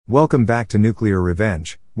Welcome back to Nuclear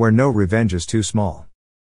Revenge, where no revenge is too small.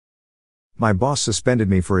 My boss suspended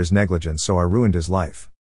me for his negligence, so I ruined his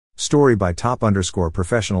life. Story by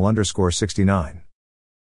top_professional_69.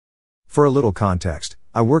 For a little context,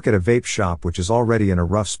 I work at a vape shop which is already in a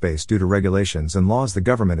rough space due to regulations and laws the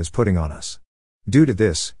government is putting on us. Due to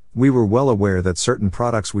this, we were well aware that certain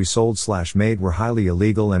products we sold/made were highly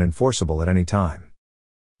illegal and enforceable at any time.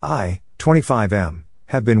 I, 25M,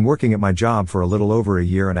 have been working at my job for a little over a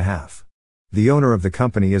year and a half. The owner of the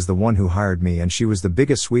company is the one who hired me, and she was the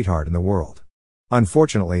biggest sweetheart in the world.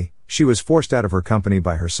 Unfortunately, she was forced out of her company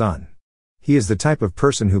by her son. He is the type of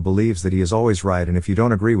person who believes that he is always right, and if you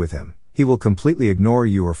don't agree with him, he will completely ignore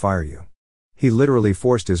you or fire you. He literally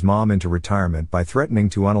forced his mom into retirement by threatening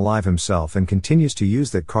to unalive himself and continues to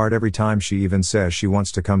use that card every time she even says she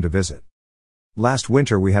wants to come to visit. Last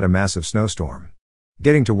winter we had a massive snowstorm.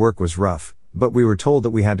 Getting to work was rough, but we were told that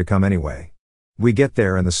we had to come anyway. We get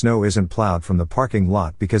there and the snow isn't plowed from the parking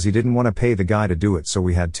lot because he didn't want to pay the guy to do it, so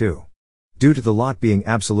we had to. Due to the lot being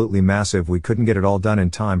absolutely massive, we couldn't get it all done in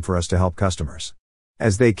time for us to help customers.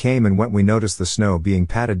 As they came and went, we noticed the snow being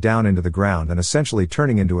patted down into the ground and essentially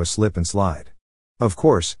turning into a slip and slide. Of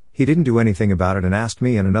course, he didn't do anything about it and asked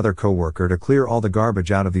me and another coworker to clear all the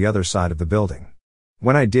garbage out of the other side of the building.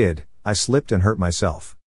 When I did, I slipped and hurt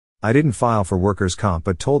myself. I didn't file for workers' comp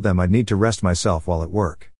but told them I'd need to rest myself while at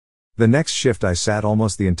work. The next shift I sat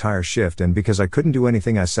almost the entire shift, and because I couldn't do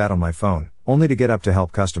anything I sat on my phone, only to get up to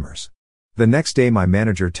help customers. The next day my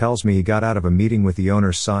manager tells me he got out of a meeting with the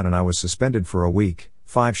owner's son and I was suspended for a week,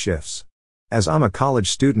 5 shifts. As I'm a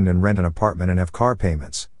college student and rent an apartment and have car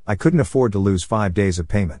payments, I couldn't afford to lose 5 days of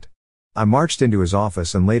payment. I marched into his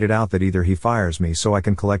office and laid it out that either he fires me so I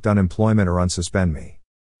can collect unemployment or unsuspend me.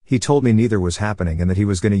 He told me neither was happening and that he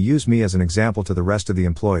was going to use me as an example to the rest of the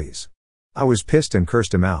employees. I was pissed and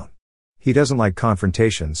cursed him out. He doesn't like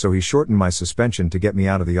confrontation, so he shortened my suspension to get me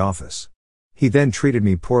out of the office. He then treated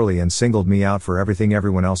me poorly and singled me out for everything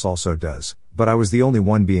everyone else also does, but I was the only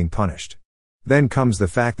one being punished. Then comes the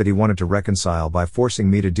fact that he wanted to reconcile by forcing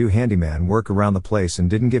me to do handyman work around the place and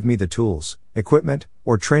didn't give me the tools, equipment,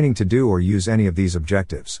 or training to do or use any of these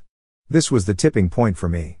objectives. This was the tipping point for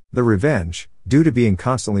me, the revenge. Due to being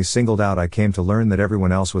constantly singled out, I came to learn that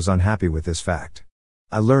everyone else was unhappy with this fact.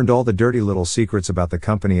 I learned all the dirty little secrets about the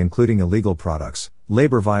company, including illegal products,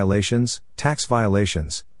 labor violations, tax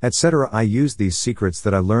violations, etc. I used these secrets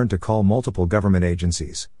that I learned to call multiple government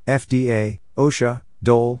agencies, FDA, OSHA,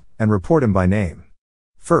 Dole, and report him by name.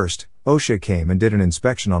 First, OSHA came and did an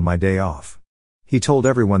inspection on my day off. He told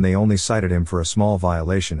everyone they only cited him for a small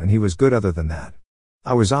violation and he was good other than that.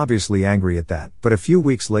 I was obviously angry at that, but a few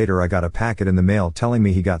weeks later I got a packet in the mail telling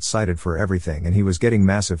me he got cited for everything and he was getting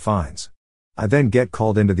massive fines. I then get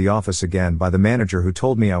called into the office again by the manager who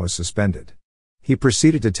told me I was suspended. He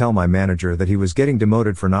proceeded to tell my manager that he was getting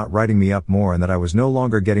demoted for not writing me up more and that I was no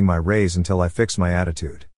longer getting my raise until I fixed my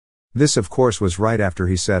attitude. This of course was right after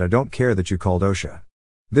he said, "I don't care that you called OSHA."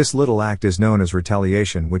 This little act is known as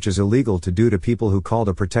retaliation, which is illegal to do to people who called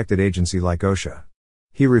a protected agency like OSHA.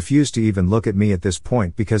 He refused to even look at me at this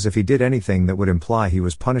point because if he did anything that would imply he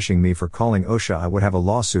was punishing me for calling OSHA, I would have a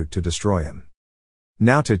lawsuit to destroy him.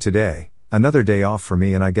 Now to today, another day off for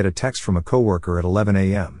me, and I get a text from a coworker at 11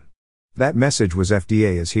 a.m. That message was,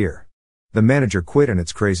 "FDA is here. The manager quit and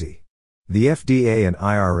it's crazy." The FDA and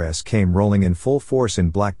IRS came rolling in full force in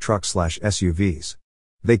black trucks/SUVs.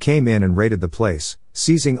 They came in and raided the place,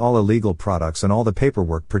 seizing all illegal products and all the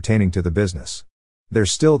paperwork pertaining to the business. They're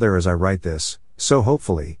still there as I write this, so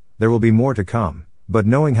hopefully, there will be more to come, but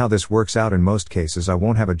knowing how this works out in most cases, I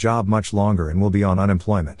won't have a job much longer and will be on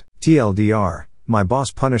unemployment. TLDR, my boss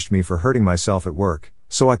punished me for hurting myself at work,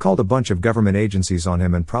 so I called a bunch of government agencies on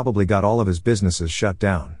him and probably got all of his businesses shut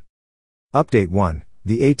down. Update 1,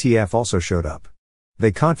 the ATF also showed up.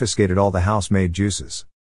 They confiscated all the house-made juices.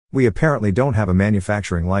 We apparently don't have a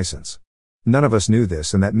manufacturing license. None of us knew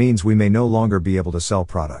this, and that means we may no longer be able to sell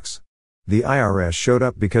products. The IRS showed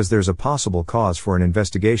up because there's a possible cause for an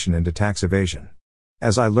investigation into tax evasion.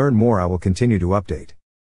 As I learn more, I will continue to update.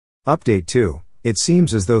 Update 2, it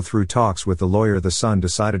seems as though through talks with the lawyer, the son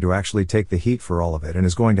decided to actually take the heat for all of it and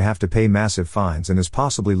is going to have to pay massive fines and is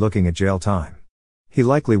possibly looking at jail time. He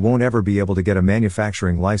likely won't ever be able to get a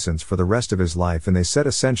manufacturing license for the rest of his life, and they said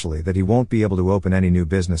essentially that he won't be able to open any new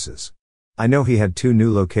businesses. I know he had 2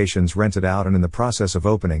 new locations rented out and in the process of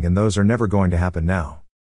opening, and those are never going to happen now.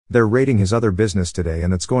 They're raiding his other business today,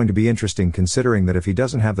 and it's going to be interesting considering that if he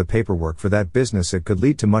doesn't have the paperwork for that business, it could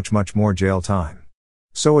lead to much more jail time.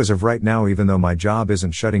 So as of right now, even though my job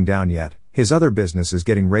isn't shutting down yet, his other business is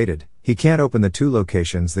getting raided. He can't open the 2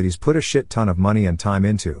 locations that he's put a shit ton of money and time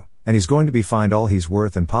into, and he's going to be fined all he's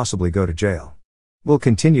worth and possibly go to jail. We'll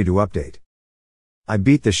continue to update. I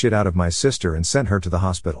beat the shit out of my sister and sent her to the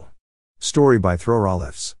hospital. Story by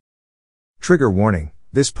Throwrolifts. Trigger warning,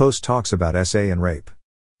 this post talks about SA and rape.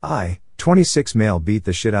 I, 26 male, beat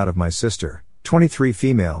the shit out of my sister, 23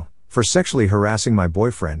 female, for sexually harassing my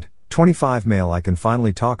boyfriend, 25 male. I can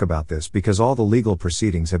finally talk about this because all the legal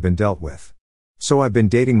proceedings have been dealt with. So I've been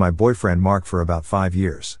dating my boyfriend Mark for about 5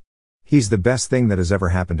 years. He's the best thing that has ever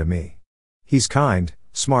happened to me. He's kind,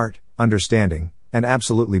 smart, understanding, and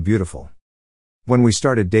absolutely beautiful. When we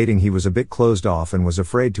started dating he was a bit closed off and was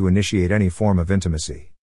afraid to initiate any form of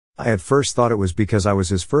intimacy. I at first thought it was because I was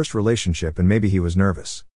his first relationship and maybe he was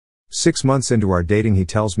nervous. 6 months into our dating he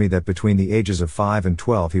tells me that between the ages of 5 and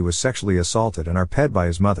 12 he was sexually assaulted and RP'd by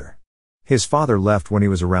his mother. His father left when he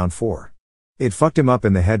was around 4. It fucked him up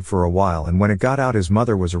in the head for a while, and when it got out his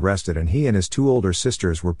mother was arrested and he and his 2 older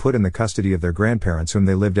sisters were put in the custody of their grandparents whom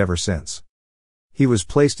they lived ever since. He was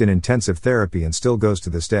placed in intensive therapy and still goes to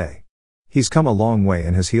this day. He's come a long way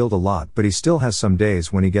and has healed a lot, but he still has some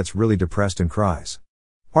days when he gets really depressed and cries.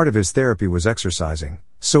 Part of his therapy was exercising,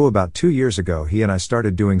 so about 2 years ago he and I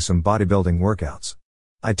started doing some bodybuilding workouts.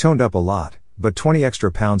 I toned up a lot, but 20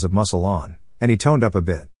 extra pounds of muscle on, and he toned up a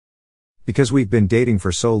bit. Because we've been dating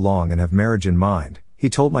for so long and have marriage in mind, he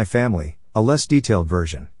told my family, a less detailed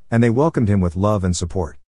version, and they welcomed him with love and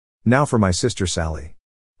support. Now for my sister Sally.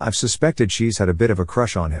 I've suspected she's had a bit of a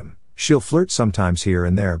crush on him. She'll flirt sometimes here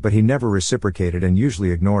and there, but he never reciprocated and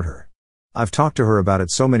usually ignored her. I've talked to her about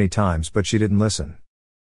it so many times, but she didn't listen.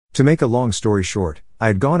 To make a long story short, I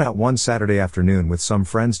had gone out one Saturday afternoon with some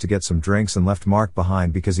friends to get some drinks and left Mark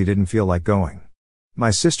behind because he didn't feel like going. My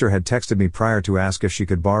sister had texted me prior to ask if she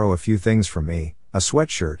could borrow a few things from me, a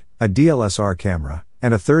sweatshirt, a DSLR camera,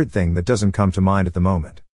 and a third thing that doesn't come to mind at the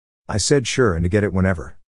moment. I said sure and to get it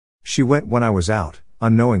whenever. She went when I was out,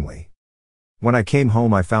 unknowingly. When I came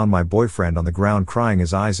home I found my boyfriend on the ground crying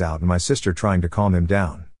his eyes out and my sister trying to calm him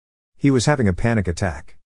down. He was having a panic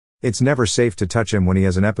attack. It's never safe to touch him when he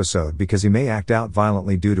has an episode because he may act out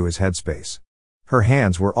violently due to his headspace. Her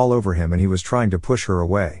hands were all over him and he was trying to push her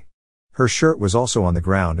away. Her shirt was also on the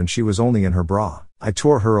ground and she was only in her bra. I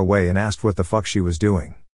tore her away and asked what the fuck she was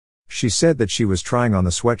doing. She said that she was trying on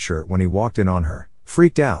the sweatshirt when he walked in on her,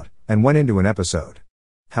 freaked out, and went into an episode.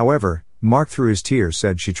 However, Mark through his tears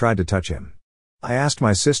said she tried to touch him. I asked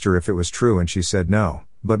my sister if it was true and she said no,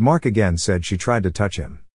 but Mark again said she tried to touch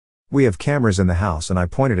him. We have cameras in the house and I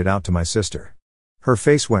pointed it out to my sister. Her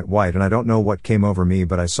face went white and I don't know what came over me,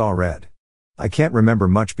 but I saw red. I can't remember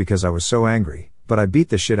much because I was so angry, but I beat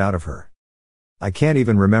the shit out of her. I can't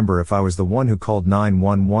even remember if I was the one who called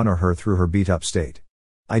 911 or her through her beat up state.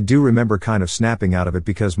 I do remember kind of snapping out of it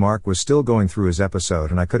because Mark was still going through his episode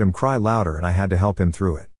and I could him cry louder and I had to help him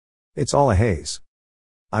through it. It's all a haze.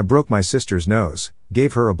 I broke my sister's nose,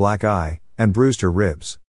 gave her a black eye, and bruised her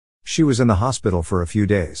ribs. She was in the hospital for a few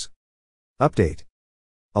days. Update.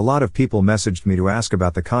 A lot of people messaged me to ask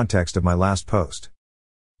about the context of my last post.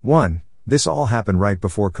 1. This all happened right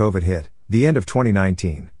before COVID hit, the end of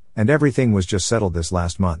 2019, and everything was just settled this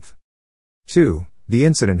last month. 2. The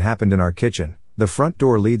incident happened in our kitchen. The front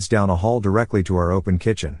door leads down a hall directly to our open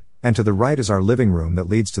kitchen, and to the right is our living room that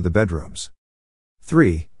leads to the bedrooms.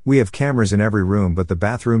 3. We have cameras in every room but the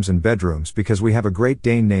bathrooms and bedrooms because we have a Great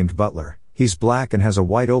Dane named Butler. He's black and has a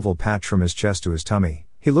white oval patch from his chest to his tummy.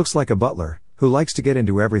 He looks like a butler, who likes to get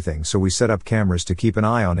into everything, so we set up cameras to keep an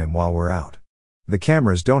eye on him while we're out. The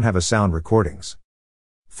cameras don't have a sound recordings.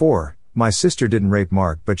 4. My sister didn't rape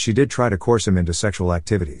Mark, but she did try to coerce him into sexual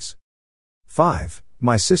activities. 5.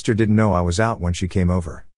 My sister didn't know I was out when she came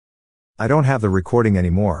over. I don't have the recording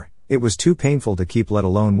anymore, it was too painful to keep let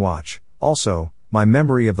alone watch. Also, my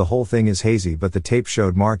memory of the whole thing is hazy, but the tape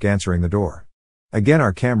showed Mark answering the door. Again,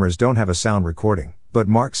 our cameras don't have a sound recording, but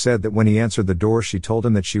Mark said that when he answered the door she told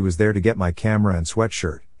him that she was there to get my camera and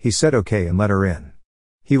sweatshirt. He said okay and let her in.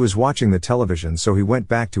 He was watching the television, so he went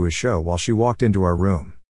back to his show while she walked into our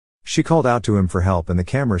room. She called out to him for help and the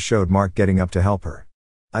camera showed Mark getting up to help her.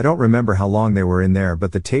 I don't remember how long they were in there,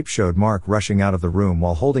 but the tape showed Mark rushing out of the room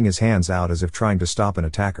while holding his hands out as if trying to stop an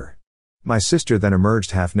attacker. My sister then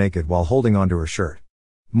emerged half naked while holding onto her shirt.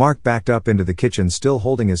 Mark backed up into the kitchen still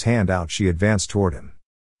holding his hand out. She advanced toward him.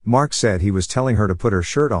 Mark said he was telling her to put her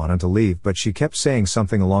shirt on and to leave, but she kept saying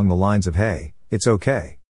something along the lines of, "Hey, it's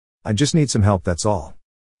okay. I just need some help, that's all.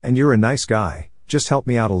 And you're a nice guy, just help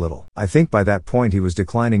me out a little." I think by that point he was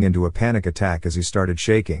declining into a panic attack as he started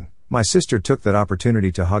shaking. My sister took that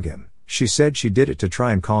opportunity to hug him. She said she did it to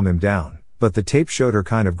try and calm him down, but the tape showed her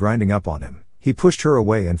kind of grinding up on him. He pushed her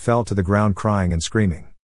away and fell to the ground crying and screaming.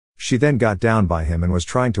 She then got down by him and was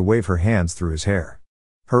trying to wave her hands through his hair.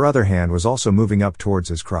 Her other hand was also moving up towards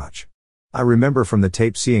his crotch. I remember from the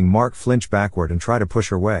tape seeing Mark flinch backward and try to push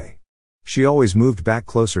her way. She always moved back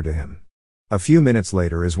closer to him. A few minutes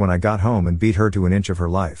later is when I got home and beat her to an inch of her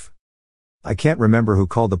life. I can't remember who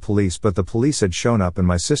called the police, but the police had shown up and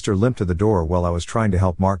my sister limped to the door while I was trying to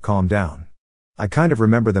help Mark calm down. I kind of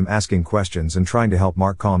remember them asking questions and trying to help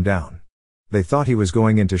Mark calm down. They thought he was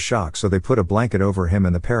going into shock, so they put a blanket over him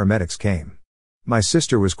and the paramedics came. My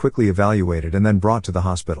sister was quickly evaluated and then brought to the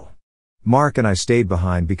hospital. Mark and I stayed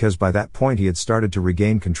behind because by that point he had started to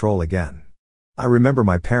regain control again. I remember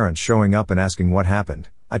my parents showing up and asking what happened.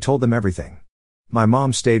 I told them everything. My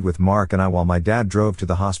mom stayed with Mark and I while my dad drove to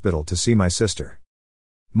the hospital to see my sister.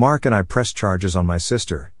 Mark and I pressed charges on my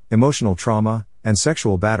sister, emotional trauma, and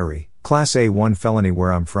sexual battery, Class A1 felony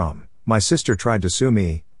where I'm from. My sister tried to sue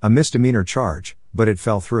me, a misdemeanor charge, but it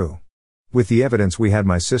fell through. With the evidence we had,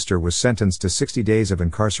 my sister was sentenced to 60 days of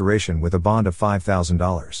incarceration with a bond of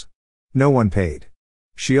 $5,000. No one paid.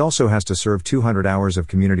 She also has to serve 200 hours of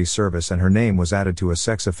community service and her name was added to a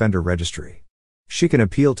sex offender registry. She can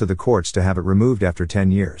appeal to the courts to have it removed after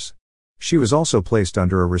 10 years. She was also placed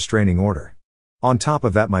under a restraining order. On top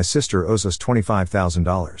of that, my sister owes us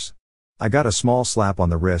 $25,000. I got a small slap on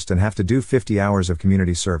the wrist and have to do 50 hours of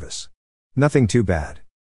community service. Nothing too bad.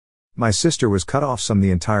 My sister was cut off from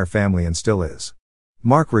the entire family and still is.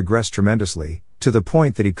 Mark regressed tremendously, to the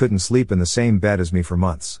point that he couldn't sleep in the same bed as me for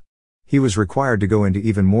months. He was required to go into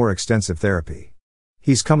even more extensive therapy.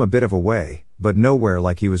 He's come a bit of a way, but nowhere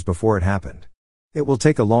like he was before it happened. It will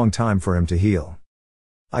take a long time for him to heal.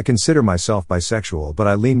 I consider myself bisexual, but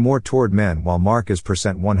I lean more toward men while Mark is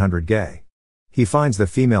 %100 gay. He finds the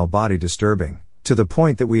female body disturbing, to the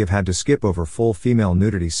point that we have had to skip over full female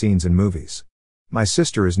nudity scenes in movies. My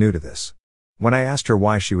sister is new to this. When I asked her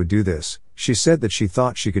why she would do this, she said that she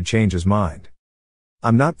thought she could change his mind.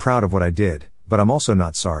 I'm not proud of what I did, but I'm also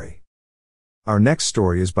not sorry. Our next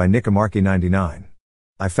story is by nuclearrevenge.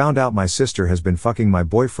 I found out my sister has been fucking my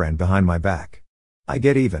boyfriend behind my back. I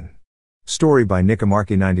get even. Story by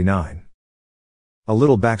nuclearrevenge. A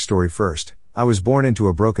little backstory first. I was born into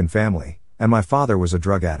a broken family, and my father was a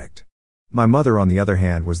drug addict. My mother, on the other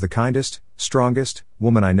hand, was the kindest, strongest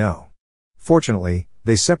woman I know. Fortunately,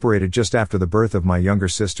 they separated just after the birth of my younger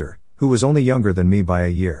sister, who was only younger than me by a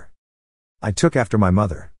year. I took after my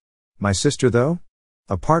mother. My sister, though?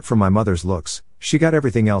 Apart from my mother's looks, she got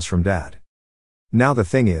everything else from dad. Now the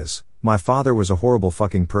thing is, my father was a horrible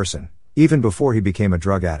fucking person, even before he became a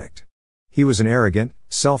drug addict. He was an arrogant,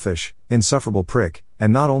 selfish, insufferable prick,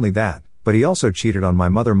 and not only that, but he also cheated on my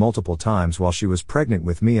mother multiple times while she was pregnant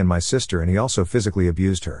with me and my sister, and he also physically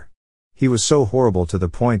abused her. He was so horrible to the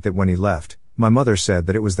point that when he left, my mother said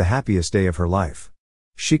that it was the happiest day of her life.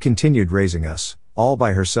 She continued raising us, all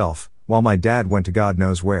by herself, while my dad went to God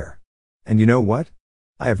knows where. And you know what?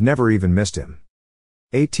 I have never even missed him.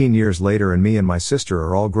 18 years later and me and my sister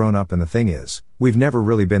are all grown up, and the thing is, we've never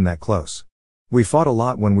really been that close. We fought a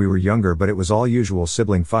lot when we were younger, but it was all usual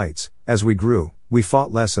sibling fights. As we grew, we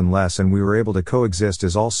fought less and less, and we were able to coexist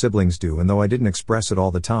as all siblings do, and though I didn't express it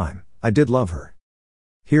all the time, I did love her.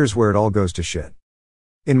 Here's where it all goes to shit.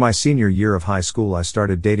 In my senior year of high school, I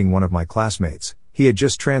started dating one of my classmates. He had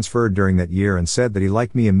just transferred during that year and said that he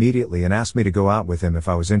liked me immediately and asked me to go out with him if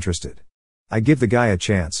I was interested. I give the guy a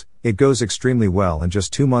chance, it goes extremely well, and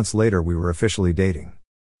just 2 months later we were officially dating.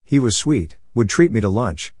 He was sweet, would treat me to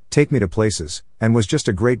lunch, take me to places, and was just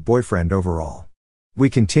a great boyfriend overall. We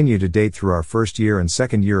continued to date through our first year and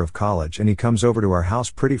second year of college, and he comes over to our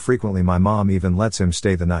house pretty frequently. My mom even lets him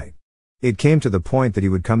stay the night. It came to the point that he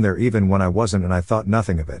would come there even when I wasn't, and I thought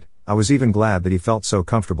nothing of it. I was even glad that he felt so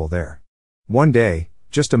comfortable there. One day,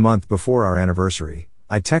 just a month before our anniversary,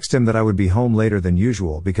 I texted him that I would be home later than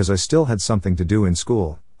usual because I still had something to do in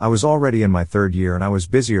school. I was already in my third year and I was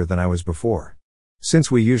busier than I was before.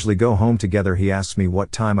 Since we usually go home together, he asks me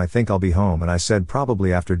what time I think I'll be home, and I said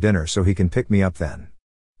probably after dinner so he can pick me up then.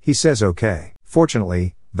 He says okay.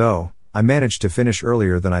 Fortunately, though, I managed to finish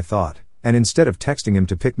earlier than I thought, and instead of texting him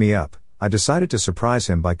to pick me up, I decided to surprise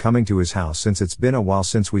him by coming to his house since it's been a while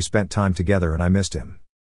since we spent time together and I missed him.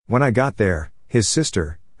 When I got there, his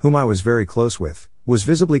sister, whom I was very close with, was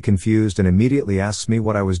visibly confused and immediately asks me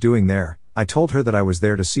what I was doing there. I told her that I was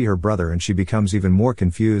there to see her brother, and she becomes even more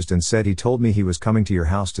confused and said he told me he was coming to your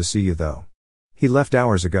house to see you though. He left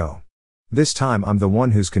hours ago. This time I'm the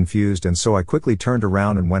one who's confused, and so I quickly turned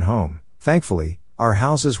around and went home. Thankfully, our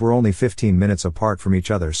houses were only 15 minutes apart from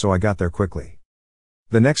each other, so I got there quickly.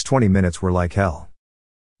 The next 20 minutes were like hell.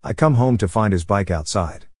 I come home to find his bike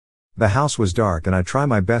outside. The house was dark and I try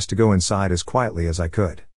my best to go inside as quietly as I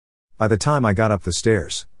could. By the time I got up the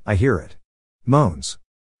stairs, I hear it. Moans.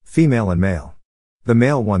 Female and male. The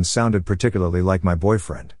male one sounded particularly like my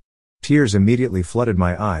boyfriend. Tears immediately flooded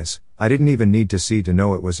my eyes. I didn't even need to see to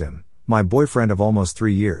know it was him, my boyfriend of almost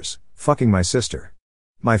 3 years, fucking my sister.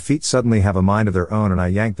 My feet suddenly have a mind of their own and I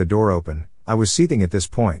yanked the door open. I was seething at this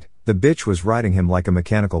point. The bitch was riding him like a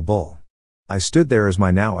mechanical bull. I stood there as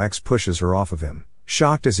my now ex pushes her off of him,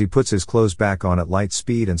 shocked as he puts his clothes back on at light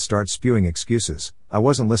speed and starts spewing excuses. I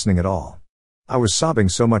wasn't listening at all. I was sobbing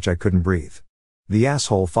so much I couldn't breathe. The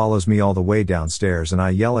asshole follows me all the way downstairs and I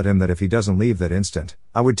yell at him that if he doesn't leave that instant,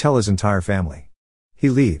 I would tell his entire family. He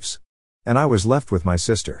leaves. And I was left with my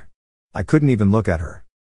sister. I couldn't even look at her.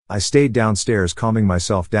 I stayed downstairs calming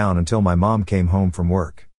myself down until my mom came home from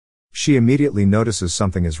work. She immediately notices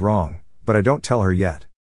something is wrong, but I don't tell her yet.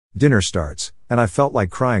 Dinner starts, and I felt like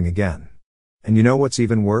crying again. And you know what's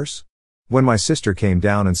even worse? When my sister came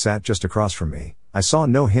down and sat just across from me, I saw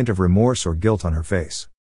no hint of remorse or guilt on her face.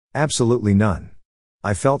 Absolutely none.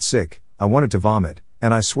 I felt sick, I wanted to vomit,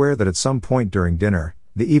 and I swear that at some point during dinner,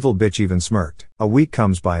 the evil bitch even smirked. A week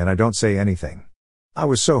comes by and I don't say anything. I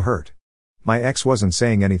was so hurt. My ex wasn't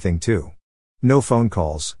saying anything too. No phone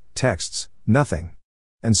calls, texts, nothing.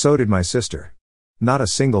 And so did my sister. Not a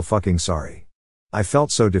single fucking sorry. I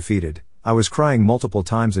felt so defeated. I was crying multiple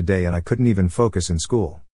times a day and I couldn't even focus in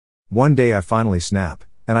school. One day I finally snap,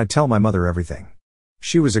 and I tell my mother everything.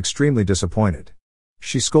 She was extremely disappointed.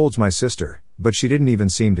 She scolds my sister, but she didn't even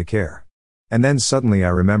seem to care. And then suddenly I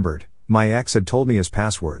remembered, my ex had told me his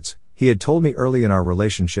passwords. He had told me early in our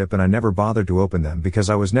relationship and I never bothered to open them because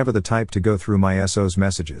I was never the type to go through my SO's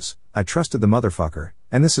messages. I trusted the motherfucker,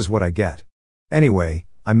 and this is what I get. Anyway,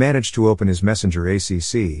 I managed to open his Messenger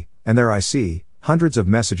ACC, and there I see, hundreds of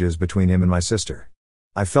messages between him and my sister.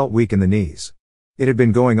 I felt weak in the knees. It had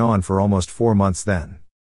been going on for almost 4 months then.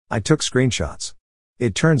 I took screenshots.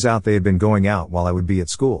 It turns out they had been going out while I would be at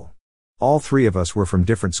school. All 3 of us were from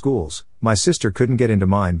different schools. My sister couldn't get into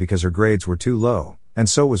mine because her grades were too low, and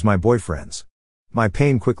so was my boyfriend's. My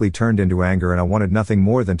pain quickly turned into anger and I wanted nothing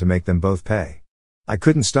more than to make them both pay. I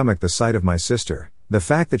couldn't stomach the sight of my sister. The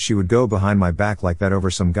fact that she would go behind my back like that over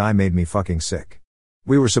some guy made me fucking sick.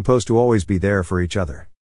 We were supposed to always be there for each other.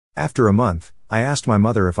 After a month, I asked my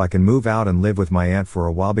mother if I can move out and live with my aunt for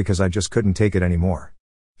a while because I just couldn't take it anymore.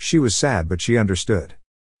 She was sad but she understood.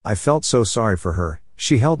 I felt so sorry for her.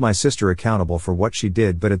 She held my sister accountable for what she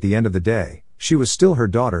did, but at the end of the day, she was still her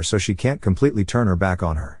daughter, so she can't completely turn her back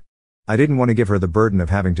on her. I didn't want to give her the burden of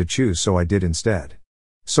having to choose, so I did instead.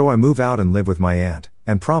 So I move out and live with my aunt,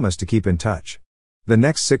 and promise to keep in touch. The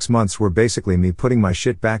next 6 months were basically me putting my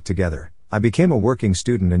shit back together. I became a working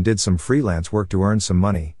student and did some freelance work to earn some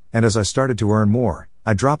money, and as I started to earn more,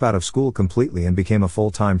 I dropped out of school completely and became a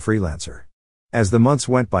full-time freelancer. As the months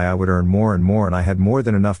went by I would earn more and more and I had more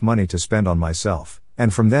than enough money to spend on myself,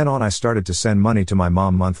 and from then on I started to send money to my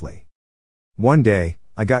mom monthly. One day,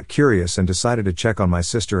 I got curious and decided to check on my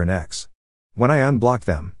sister and ex. When I unblocked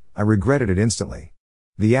them, I regretted it instantly.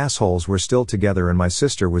 The assholes were still together and my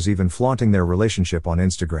sister was even flaunting their relationship on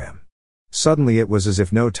Instagram. Suddenly it was as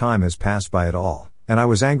if no time has passed by at all, and I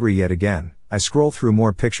was angry yet again. I scrolled through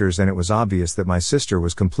more pictures and it was obvious that my sister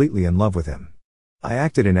was completely in love with him. I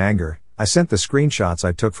acted in anger. I sent the screenshots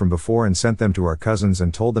I took from before and sent them to our cousins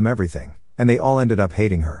and told them everything, and they all ended up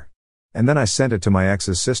hating her. And then I sent it to my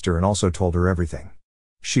ex's sister and also told her everything.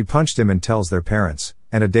 She punched him and tells their parents,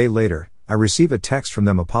 and a day later, I receive a text from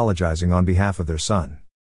them apologizing on behalf of their son.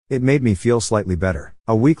 It made me feel slightly better.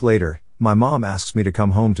 A week later, my mom asks me to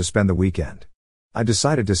come home to spend the weekend. I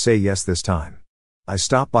decided to say yes this time. I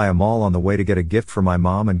stopped by a mall on the way to get a gift for my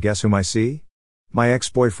mom and guess whom I see? My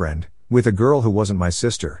ex-boyfriend, with a girl who wasn't my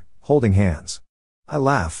sister, holding hands. I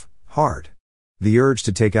laugh, hard. The urge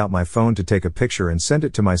to take out my phone to take a picture and send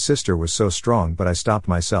it to my sister was so strong, but I stopped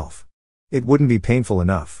myself. It wouldn't be painful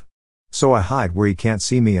enough. So I hide where he can't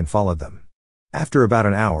see me and followed them. After about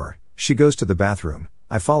an hour, she goes to the bathroom.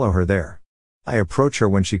 I follow her there. I approach her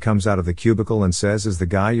when she comes out of the cubicle and says, "Is the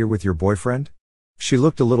guy you're with your boyfriend?" She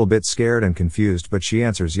looked a little bit scared and confused, but she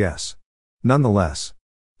answers yes. Nonetheless,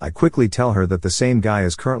 I quickly tell her that the same guy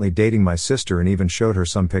is currently dating my sister and even showed her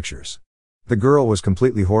some pictures. The girl was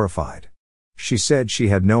completely horrified. She said she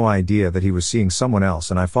had no idea that he was seeing someone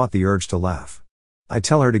else, and I fought the urge to laugh. I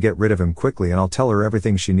tell her to get rid of him quickly and I'll tell her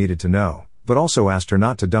everything she needed to know, but also asked her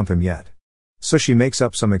not to dump him yet. So she makes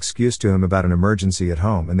up some excuse to him about an emergency at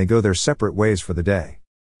home and they go their separate ways for the day.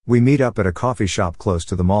 We meet up at a coffee shop close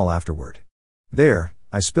to the mall afterward. There,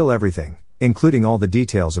 I spill everything, including all the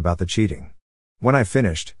details about the cheating. When I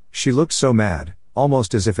finished, she looked so mad,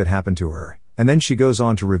 almost as if it happened to her, and then she goes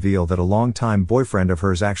on to reveal that a longtime boyfriend of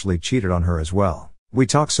hers actually cheated on her as well. We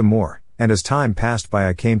talk some more, And as time passed by,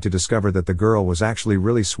 I came to discover that the girl was actually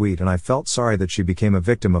really sweet, and I felt sorry that she became a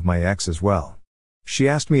victim of my ex as well. She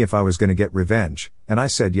asked me if I was going to get revenge, and I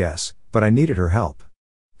said yes, but I needed her help.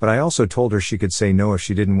 But I also told her she could say no if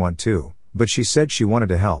she didn't want to, but she said she wanted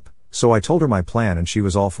to help, so I told her my plan and she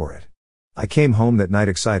was all for it. I came home that night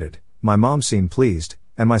excited, my mom seemed pleased,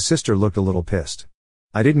 and my sister looked a little pissed.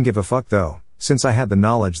 I didn't give a fuck though, since I had the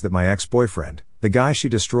knowledge that my ex-boyfriend, the guy she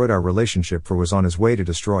destroyed our relationship for, was on his way to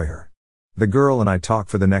destroy her. The girl and I talked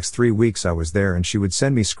for the next 3 weeks I was there, and she would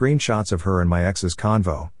send me screenshots of her and my ex's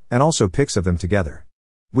convo, and also pics of them together.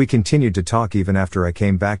 We continued to talk even after I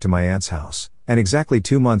came back to my aunt's house, and exactly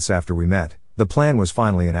 2 months after we met, the plan was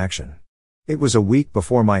finally in action. It was a week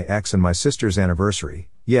before my ex and my sister's anniversary.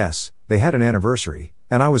 Yes, they had an anniversary,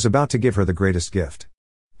 and I was about to give her the greatest gift.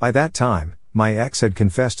 By that time, my ex had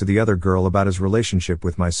confessed to the other girl about his relationship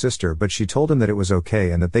with my sister, but she told him that it was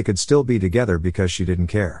okay and that they could still be together because she didn't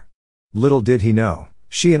care. Little did he know,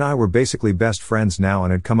 she and I were basically best friends now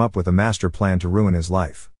and had come up with a master plan to ruin his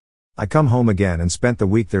life. I come home again and spent the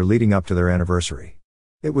week there leading up to their anniversary.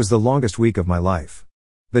 It was the longest week of my life.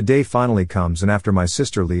 The day finally comes, and after my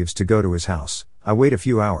sister leaves to go to his house, I wait a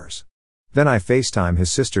few hours. Then I FaceTime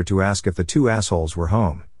his sister to ask if the two assholes were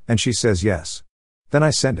home, and she says yes. Then I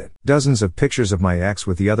send it dozens of pictures of my ex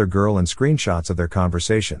with the other girl and screenshots of their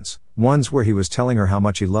conversations, ones where he was telling her how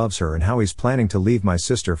much he loves her and how he's planning to leave my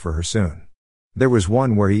sister for her soon. There was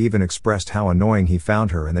one where he even expressed how annoying he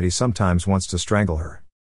found her and that he sometimes wants to strangle her.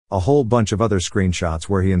 A whole bunch of other screenshots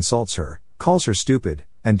where he insults her, calls her stupid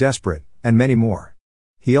and desperate, and many more.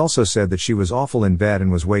 He also said that she was awful in bed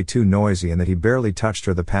and was way too noisy and that he barely touched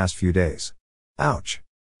her the past few days. Ouch.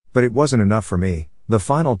 But it wasn't enough for me. The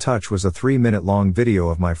final touch was a 3-minute long video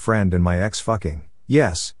of my friend and my ex fucking.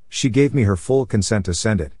 Yes, she gave me her full consent to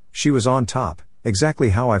send it. She was on top,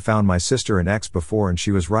 exactly how I found my sister and ex before, and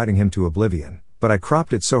she was riding him to oblivion, but I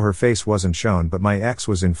cropped it so her face wasn't shown but my ex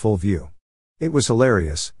was in full view. It was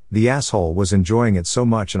hilarious. The asshole was enjoying it so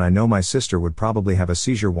much, and I know my sister would probably have a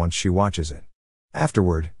seizure once she watches it.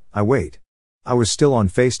 Afterward, I wait. I was still on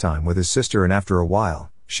FaceTime with his sister, and after a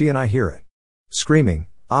while, she and I hear it. Screaming,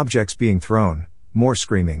 objects being thrown, more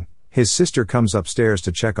screaming. His sister comes upstairs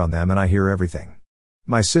to check on them and I hear everything.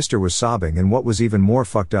 My sister was sobbing, and what was even more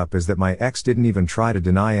fucked up is that my ex didn't even try to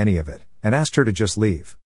deny any of it, and asked her to just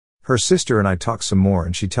leave. Her sister and I talk some more,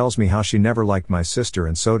 and she tells me how she never liked my sister,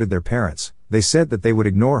 and so did their parents. They said that they would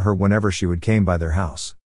ignore her whenever she would came by their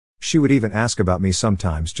house. She would even ask about me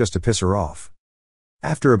sometimes just to piss her off.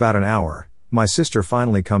 After about an hour, my sister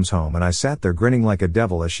finally comes home, and I sat there grinning like a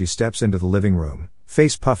devil as she steps into the living room,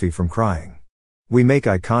 face puffy from crying. We make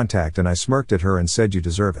eye contact and I smirked at her and said, "You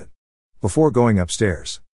deserve it," before going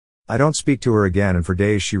upstairs. I don't speak to her again, and for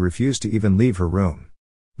days she refused to even leave her room.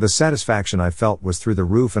 The satisfaction I felt was through the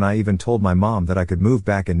roof, and I even told my mom that I could move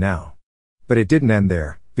back in now. But it didn't end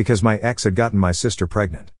there, because my ex had gotten my sister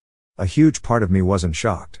pregnant. A huge part of me wasn't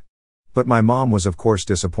shocked. But my mom was of course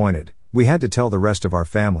disappointed. We had to tell the rest of our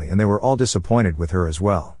family, and they were all disappointed with her as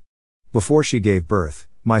well. Before she gave birth,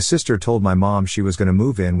 my sister told my mom she was going to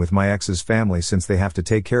move in with my ex's family since they have to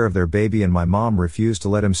take care of their baby, and my mom refused to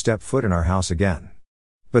let him step foot in our house again.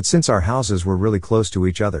 But since our houses were really close to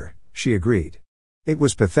each other, she agreed. It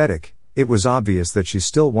was pathetic. It was obvious that she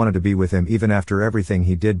still wanted to be with him even after everything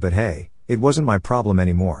he did, but hey, it wasn't my problem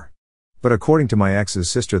anymore. But according to my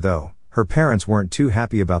ex's sister though, her parents weren't too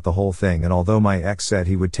happy about the whole thing, and although my ex said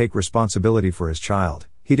he would take responsibility for his child,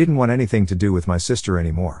 he didn't want anything to do with my sister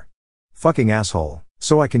anymore. Fucking asshole.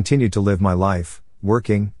 So I continued to live my life,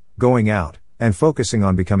 working, going out, and focusing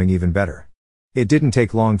on becoming even better. It didn't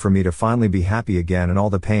take long for me to finally be happy again, and all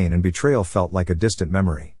the pain and betrayal felt like a distant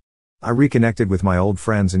memory. I reconnected with my old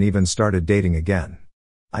friends and even started dating again.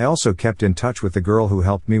 I also kept in touch with the girl who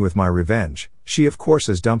helped me with my revenge. She of course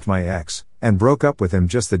has dumped my ex, and broke up with him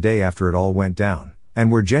just the day after it all went down,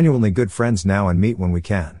 and we're genuinely good friends now and meet when we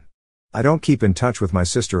can. I don't keep in touch with my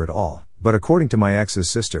sister at all, but according to my ex's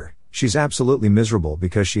sister, she's absolutely miserable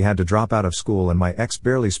because she had to drop out of school, and my ex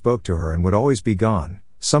barely spoke to her and would always be gone,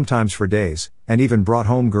 sometimes for days, and even brought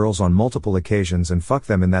home girls on multiple occasions and fucked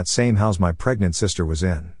them in that same house my pregnant sister was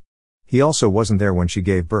in. He also wasn't there when she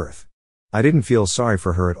gave birth. I didn't feel sorry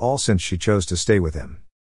for her at all since she chose to stay with him.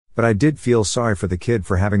 But I did feel sorry for the kid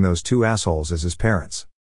for having those two assholes as his parents.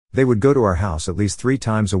 They would go to our house at least 3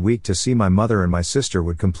 times a week to see my mother, and my sister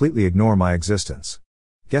would completely ignore my existence.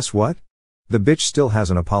 Guess what? The bitch still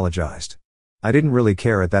hasn't apologized. I didn't really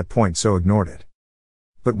care at that point, so ignored it.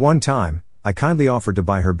 But one time, I kindly offered to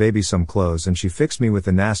buy her baby some clothes, and she fixed me with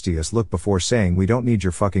the nastiest look before saying, "We don't need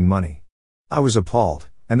your fucking money." I was appalled,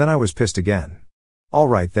 and then I was pissed again.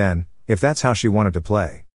 Alright then, if that's how she wanted to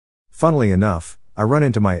play. Funnily enough, I run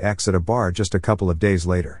into my ex at a bar just a couple of days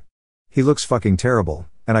later. He looks fucking terrible,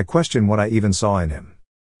 and I question what I even saw in him.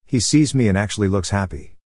 He sees me and actually looks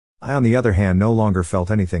happy. I on the other hand no longer felt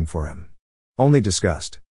anything for him. Only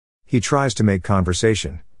disgust. He tries to make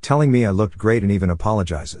conversation, telling me I looked great and even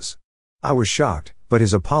apologizes. I was shocked, but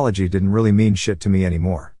his apology didn't really mean shit to me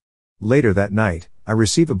anymore. Later that night, I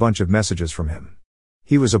receive a bunch of messages from him.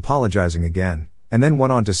 He was apologizing again, and then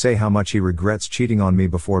went on to say how much he regrets cheating on me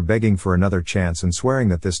before begging for another chance and swearing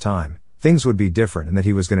that this time, things would be different and that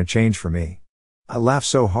he was gonna change for me. I laugh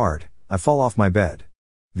so hard, I fall off my bed.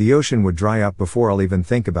 The ocean would dry up before I'll even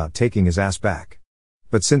think about taking his ass back.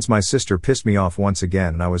 But since my sister pissed me off once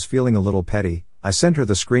again and I was feeling a little petty, I sent her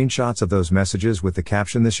the screenshots of those messages with the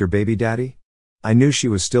caption, "This your baby daddy?" I knew she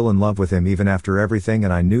was still in love with him even after everything,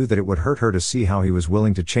 and I knew that it would hurt her to see how he was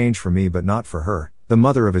willing to change for me but not for her, the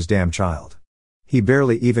mother of his damn child. He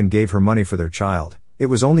barely even gave her money for their child. It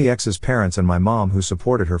was only ex's parents and my mom who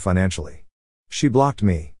supported her financially. She blocked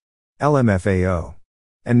me. LMFAO.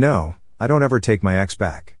 And no, I don't ever take my ex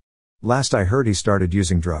back. Last I heard he started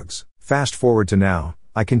using drugs. Fast forward to now,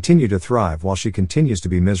 I continue to thrive while she continues to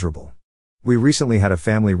be miserable. We recently had a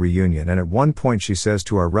family reunion and at one point she says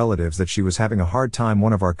to our relatives that she was having a hard time.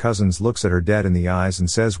 One of our cousins looks at her dead in the eyes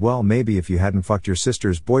and says, "Well, maybe if you hadn't fucked your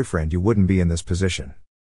sister's boyfriend you wouldn't be in this position."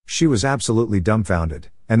 She was absolutely dumbfounded,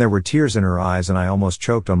 and there were tears in her eyes and I almost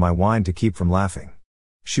choked on my wine to keep from laughing.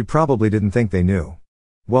 She probably didn't think they knew.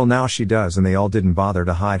 Well, now she does, and they all didn't bother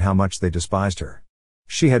to hide how much they despised her.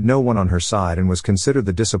 She had no one on her side and was considered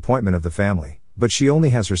the disappointment of the family, but she only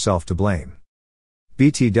has herself to blame.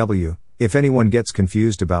 BTW, if anyone gets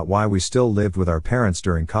confused about why we still lived with our parents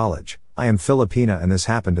during college, I am Filipina and this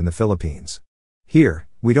happened in the Philippines. Here,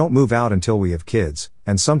 we don't move out until we have kids,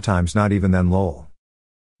 and sometimes not even then lol.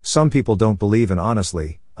 Some people don't believe, and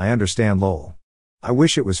honestly, I understand lol. I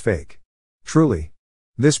wish it was fake. Truly.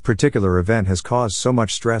 This particular event has caused so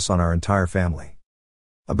much stress on our entire family.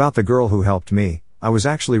 About the girl who helped me, I was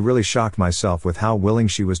actually really shocked myself with how willing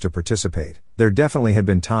she was to participate. There definitely had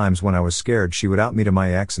been times when I was scared she would out me to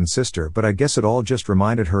my ex and sister, but I guess it all just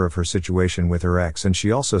reminded her of her situation with her ex, and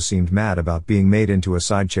she also seemed mad about being made into a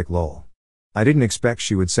side chick lol. I didn't expect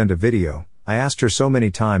she would send a video. I asked her so many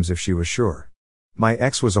times if she was sure. My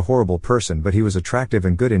ex was a horrible person, but he was attractive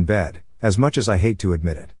and good in bed, as much as I hate to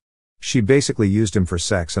admit it. She basically used him for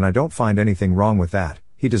sex, and I don't find anything wrong with that.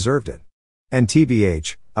 He deserved it. And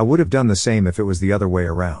TBH, I would have done the same if it was the other way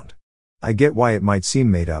around. I get why it might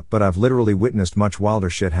seem made up, but I've literally witnessed much wilder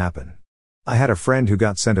shit happen. I had a friend who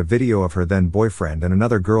got sent a video of her then boyfriend and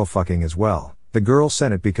another girl fucking as well. The girl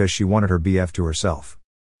sent it because she wanted her BF to herself.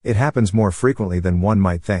 It happens more frequently than one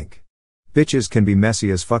might think. Bitches can be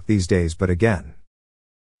messy as fuck these days, but again.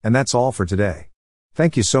 And that's all for today.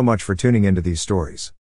 Thank you so much for tuning into these stories.